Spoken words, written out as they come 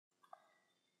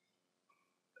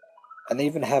And they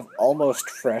even have almost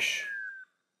fresh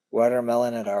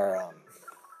watermelon at our,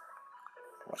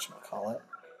 whatchamacallit,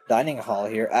 dining hall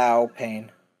here. Ow,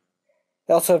 pain.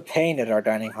 They also have pain at our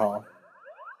dining hall.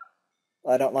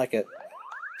 I don't like it.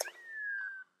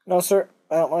 No, sir,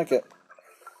 I don't like it.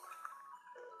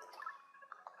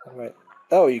 Wait.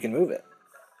 Oh, you can move it.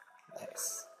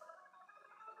 Nice.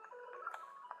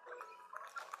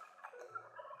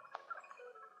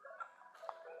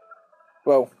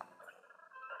 Whoa.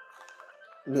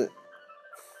 Blech.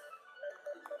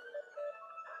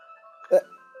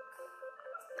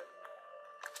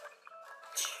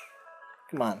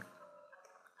 Come on.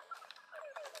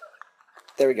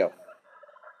 There we go.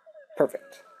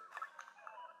 Perfect.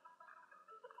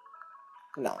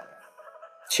 No.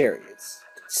 Cherries.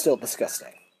 Still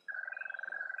disgusting.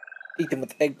 Eat them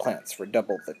with eggplants for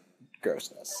double the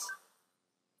grossness.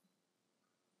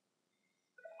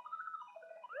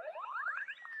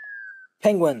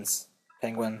 Penguins!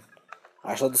 Penguin.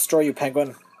 I shall destroy you,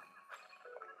 penguin.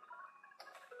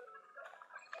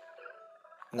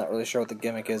 I'm not really sure what the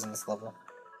gimmick is in this level.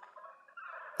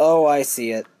 Oh, I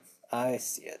see it. I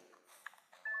see it.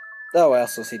 Oh, I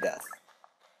also see death.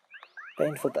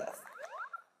 Painful death.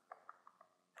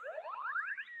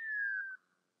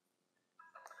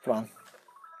 Come on.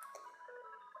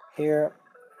 Here.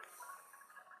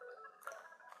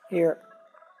 Here.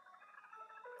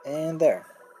 And there.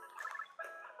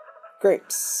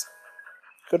 Grapes.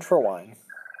 Good for wine.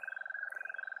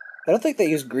 I don't think they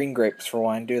use green grapes for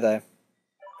wine, do they?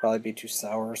 Probably be too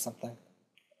sour or something.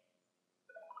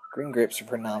 Green grapes are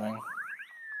pretty numbing.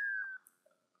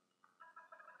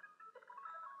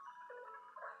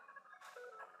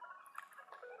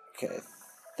 Okay,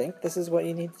 I think this is what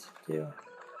you need to do.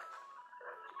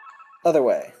 Other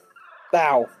way.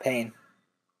 Bow! Pain.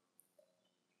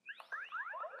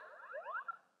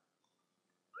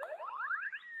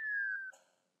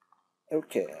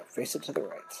 Okay, face it to the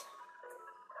right.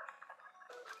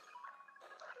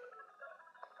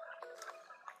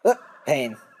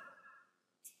 Pain.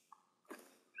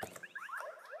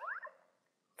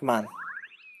 Come on.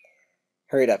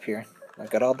 Hurry it up here. I've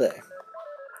got all day.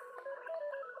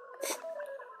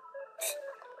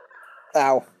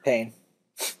 Ow. Pain.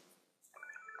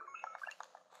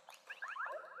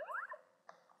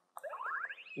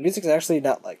 The music's actually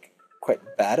not, like, quite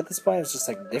bad at this point. It's just,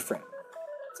 like, different.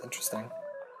 It's interesting.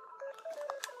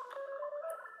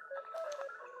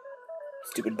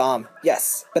 Stupid bomb.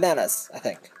 Yes! Bananas, I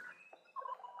think.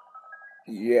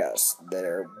 Yes,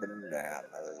 they're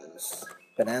bananas.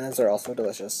 Bananas are also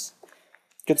delicious.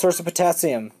 Good source of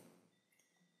potassium.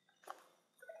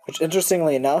 Which,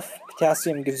 interestingly enough,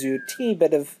 potassium gives you a teeny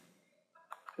bit of...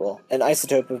 Well, an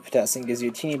isotope of potassium gives you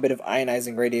a teeny bit of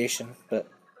ionizing radiation, but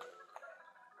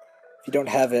if you don't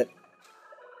have it,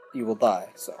 you will die,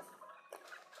 so...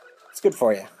 It's good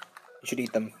for you. You should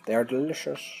eat them. They are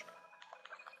delicious.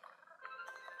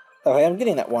 Oh, hey, I'm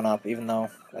getting that one up, even though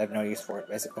I have no use for it,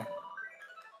 basically.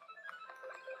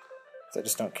 So I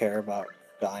just don't care about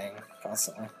dying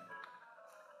constantly.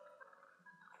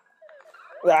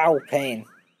 Ow, pain.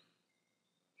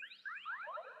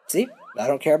 See? I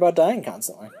don't care about dying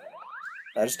constantly.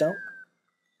 I just don't.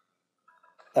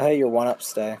 Oh, hey, your one-up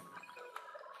stay.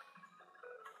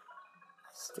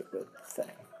 Stupid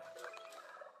thing.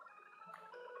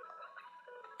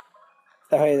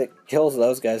 Oh, hey, that kills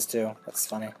those guys, too. That's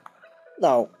funny.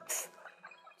 No. Pff.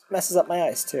 Messes up my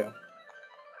eyes, too.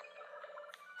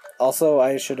 Also,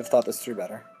 I should have thought this through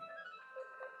better.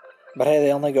 But hey,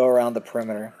 they only go around the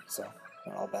perimeter, so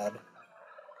not all bad.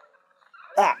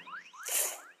 Ah!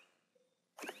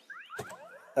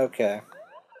 Okay.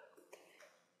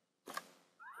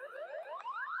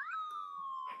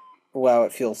 Wow,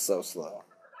 it feels so slow.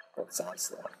 Well, it sounds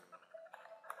slow.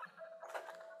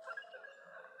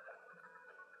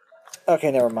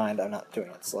 Okay, never mind. I'm not doing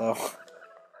it slow.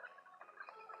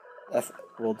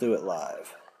 We'll do it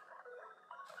live.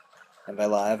 And by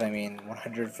live, I mean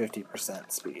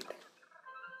 150% speed.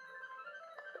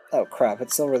 Oh crap,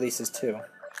 it still releases too.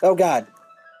 Oh god!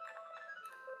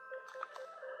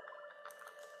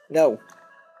 No!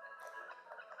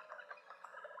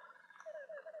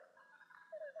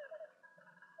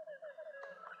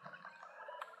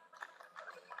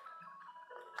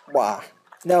 Wah.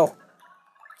 No!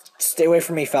 Stay away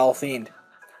from me, foul fiend.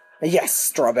 Yes,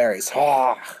 strawberries!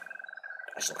 Ah!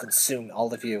 I shall consume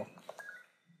all of you.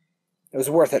 It was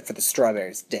worth it for the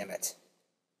strawberries, damn it.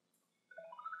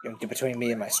 You don't get between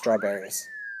me and my strawberries.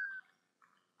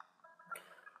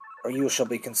 Or you shall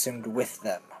be consumed with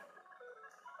them.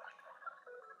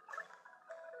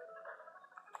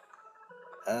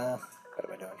 What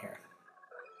am I doing here?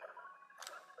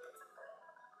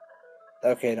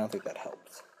 Okay, I don't think that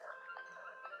helped.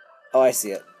 Oh, I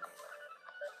see it.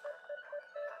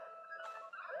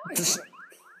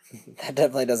 That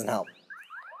definitely doesn't help.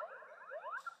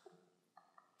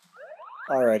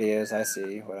 Alrighty, I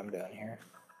see what I'm doing here.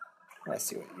 I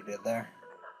see what you did there.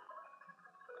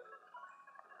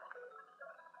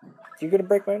 You gonna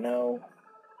break my no?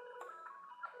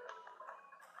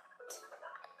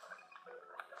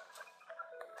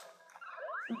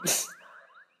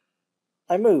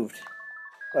 I moved.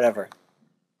 Whatever.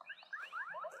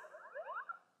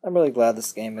 I'm really glad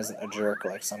this game isn't a jerk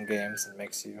like some games and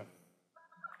makes you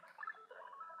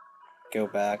go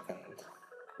back and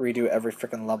redo every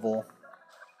freaking level.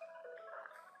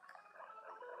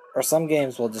 Or some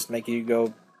games will just make you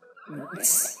go... Damn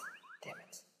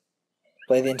it.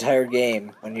 Play the entire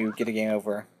game when you get a game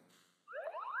over.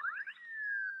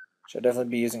 Should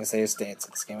definitely be using save states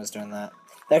if this game was doing that.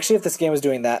 Actually, if this game was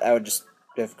doing that, I would just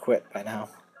have quit by now.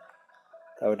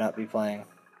 I would not be playing.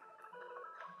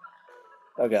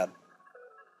 Oh god.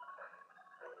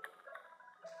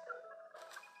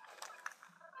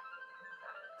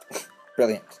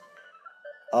 Brilliant.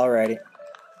 Alrighty.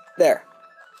 There.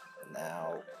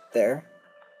 Now, there.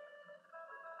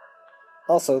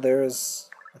 Also, there's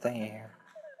a thingy here.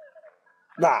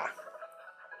 Ah!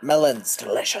 Melon's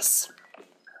delicious.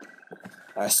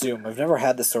 I assume. I've never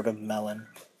had this sort of melon.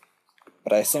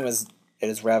 But I assume it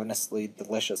is ravenously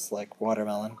delicious like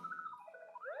watermelon.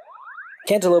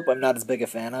 Cantaloupe I'm not as big a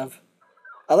fan of.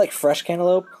 I like fresh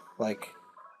cantaloupe, like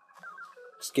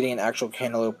just getting an actual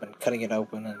cantaloupe and cutting it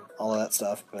open and all of that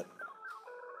stuff, but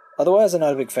otherwise I'm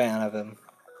not a big fan of him.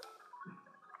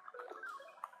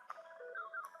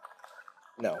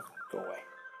 No, go away.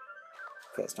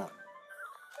 Okay, it's not.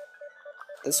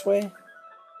 This way?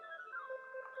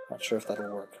 Not sure if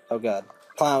that'll work. Oh god.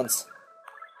 Clowns!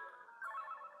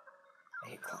 I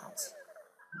hate clowns.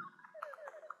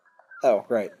 Oh,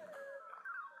 right.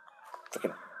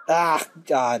 Frickin'. Ah!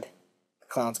 God. The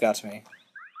clowns got to me.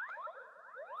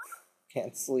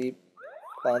 Can't sleep.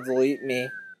 Clowns will eat me.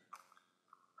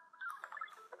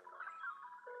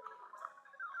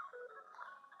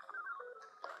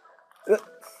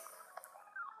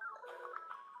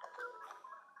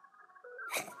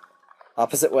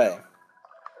 Opposite way.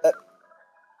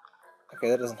 Okay,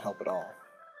 that doesn't help at all.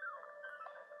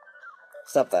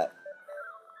 Stop that.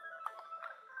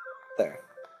 There.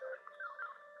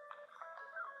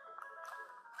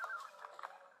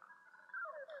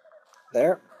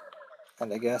 There.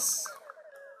 And I guess...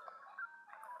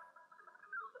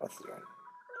 What's the orientation?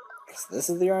 I guess this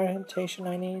is the orientation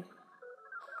I need?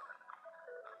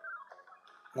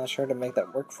 Not sure to make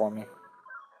that work for me.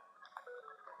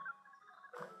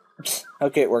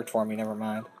 Okay, it worked for me, never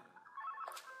mind.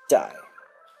 Die.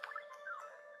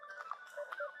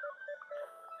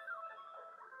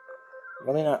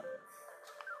 Really not...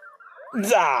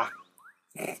 Ah!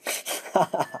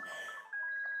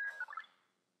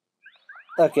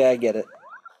 Okay, I get it.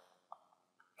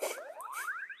 At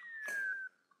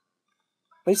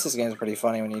least this game's pretty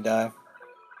funny when you die.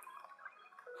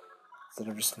 Instead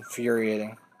of just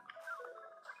infuriating.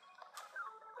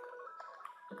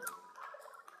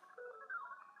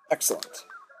 Excellent.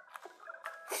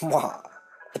 Mwah!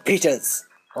 The peaches!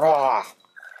 Raw!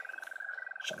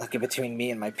 Shall not get between me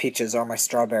and my peaches or my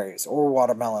strawberries or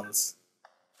watermelons.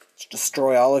 Shall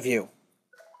destroy all of you.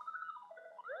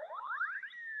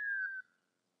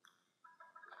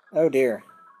 Oh dear.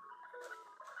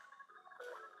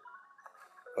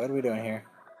 What are we doing here?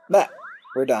 Bah!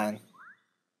 We're dying.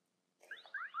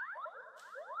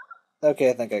 Okay,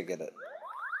 I think I get it.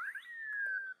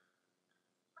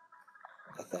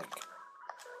 I think.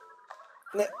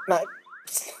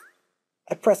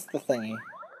 I pressed the thingy.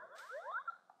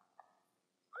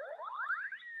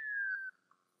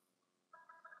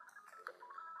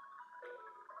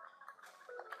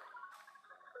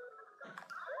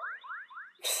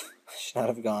 Should not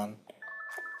have gone.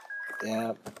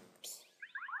 Yeah.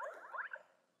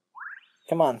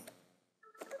 Come on.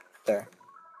 There.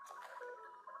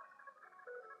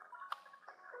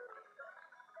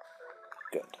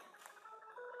 Good.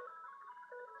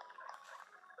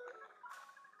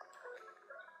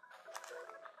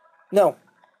 No.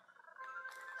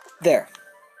 There.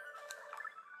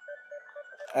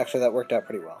 Actually, that worked out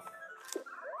pretty well.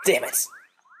 Damn it!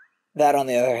 That, on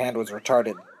the other hand, was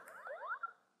retarded.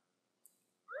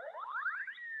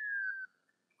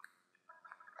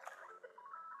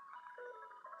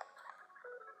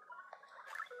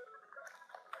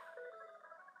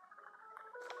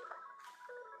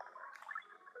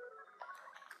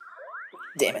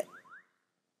 Damn it.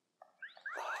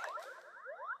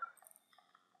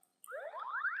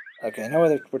 Okay, I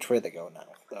know which way they go now,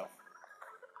 though.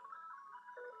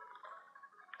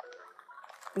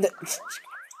 Okay,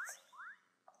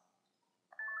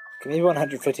 maybe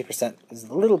 150% is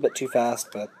a little bit too fast,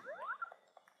 but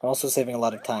I'm also saving a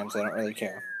lot of time, so I don't really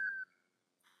care.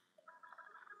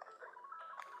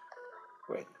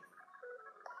 Wait.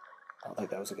 I don't think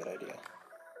that was a good idea.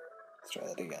 Let's try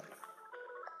that again.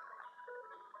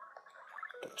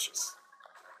 Delicious.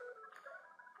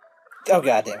 Oh,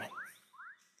 god damn it.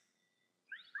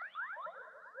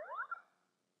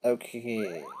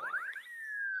 Okay.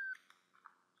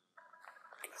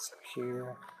 So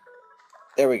here.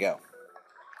 There we go.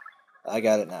 I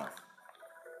got it now.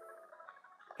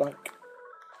 Boink.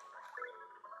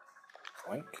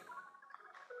 Boink.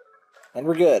 And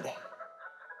we're good.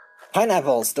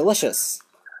 Pineapples! Delicious!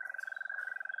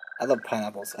 I love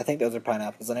pineapples. I think those are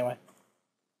pineapples anyway.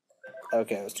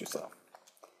 Okay, it was too slow.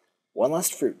 One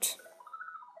last fruit.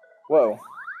 Whoa.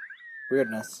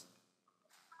 Weirdness.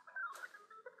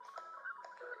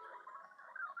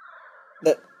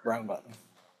 Wrong button.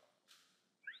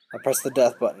 I pressed the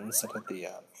death button instead of the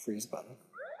freeze button.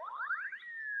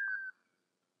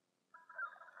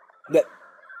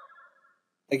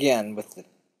 Again, with the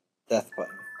death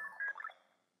button.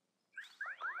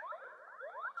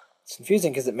 It's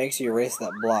confusing because it makes you erase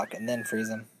that block and then freeze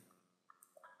them.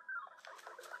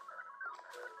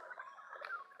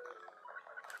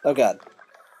 Oh god.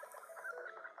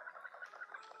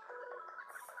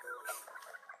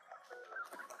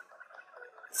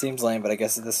 Seems lame, but I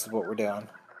guess this is what we're doing.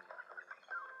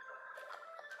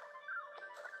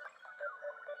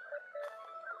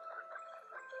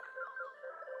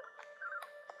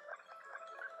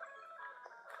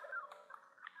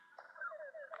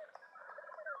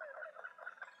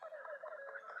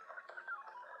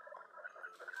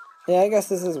 Yeah, I guess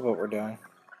this is what we're doing.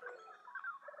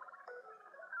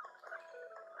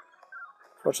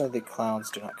 Fortunately, the clowns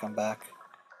do not come back.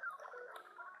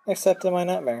 Except in my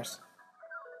nightmares.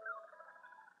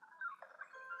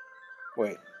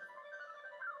 Wait.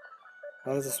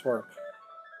 How does this work?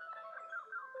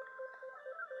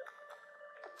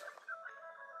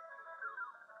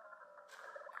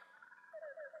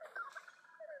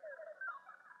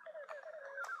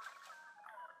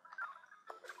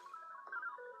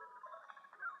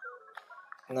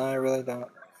 No, I really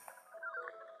don't.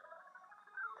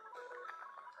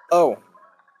 Oh!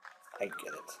 I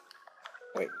get it.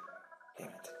 Wait. Damn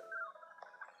it.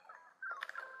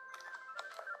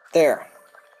 There.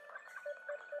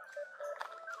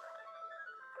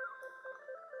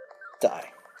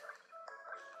 Die.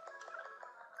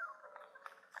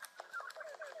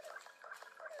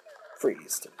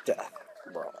 Freeze to death.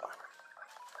 Bro.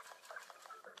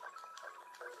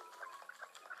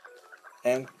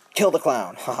 And kill the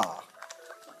clown. Haha.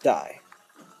 Die.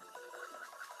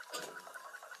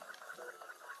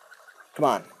 Come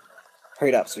on. Hurry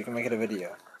it up so we can make it a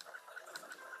video.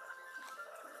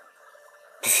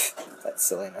 That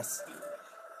silliness.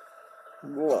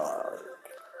 Whoa.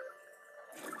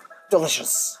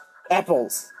 Delicious.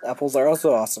 Apples. Apples are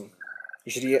also awesome.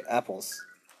 You should eat apples.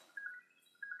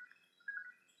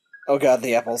 Oh god,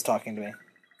 the apple's talking to me.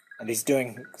 And he's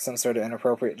doing some sort of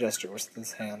inappropriate gesture with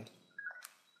his hand.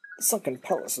 The sunken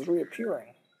palace is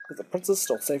reappearing. Is the princess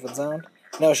still safe and sound?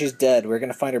 No, she's dead. We're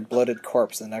gonna find her bloated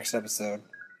corpse in the next episode.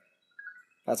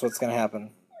 That's what's gonna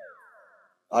happen.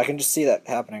 I can just see that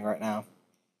happening right now.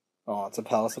 Oh, it's a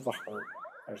palace of a heart.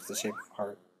 There's the shape of a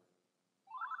heart.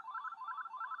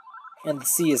 And the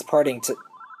sea is parting to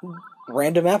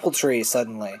random apple trees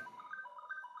suddenly.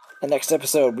 The next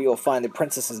episode, we will find the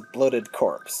princess's bloated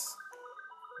corpse.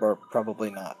 Or probably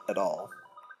not at all.